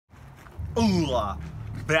Ooh,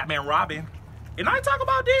 Batman Robin. And I ain't talking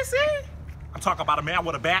about DC. I'm talking about a man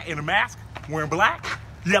with a bat and a mask, wearing black,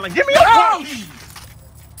 yelling, "Give me your car keys!"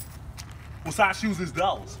 What size shoes is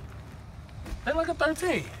those? They like a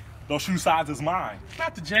 13. Those shoe size is mine.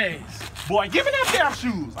 Not the J's. Boy, give me them damn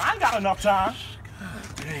shoes. I ain't got enough time. God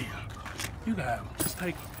damn. You got them. Just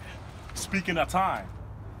take them. Speaking of time,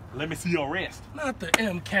 let me see your wrist. Not the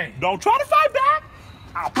MK. Don't try to fight back.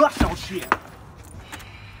 I'll bust your shit.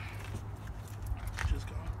 Just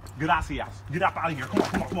go. Gracias. Get up out of here. Come on,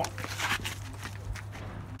 come on, come on.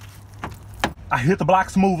 I hit the block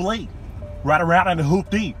smooth late. Right around in the hoop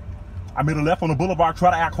deep. I made a left on the boulevard,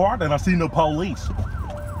 try to act hard, and I see no police.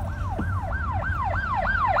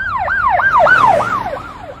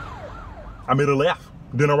 I made a left,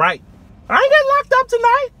 then a right. I ain't getting locked up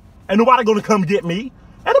tonight. Ain't nobody gonna come get me. Ain't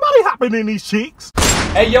nobody hopping in these cheeks.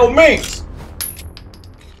 Hey, yo, Minks.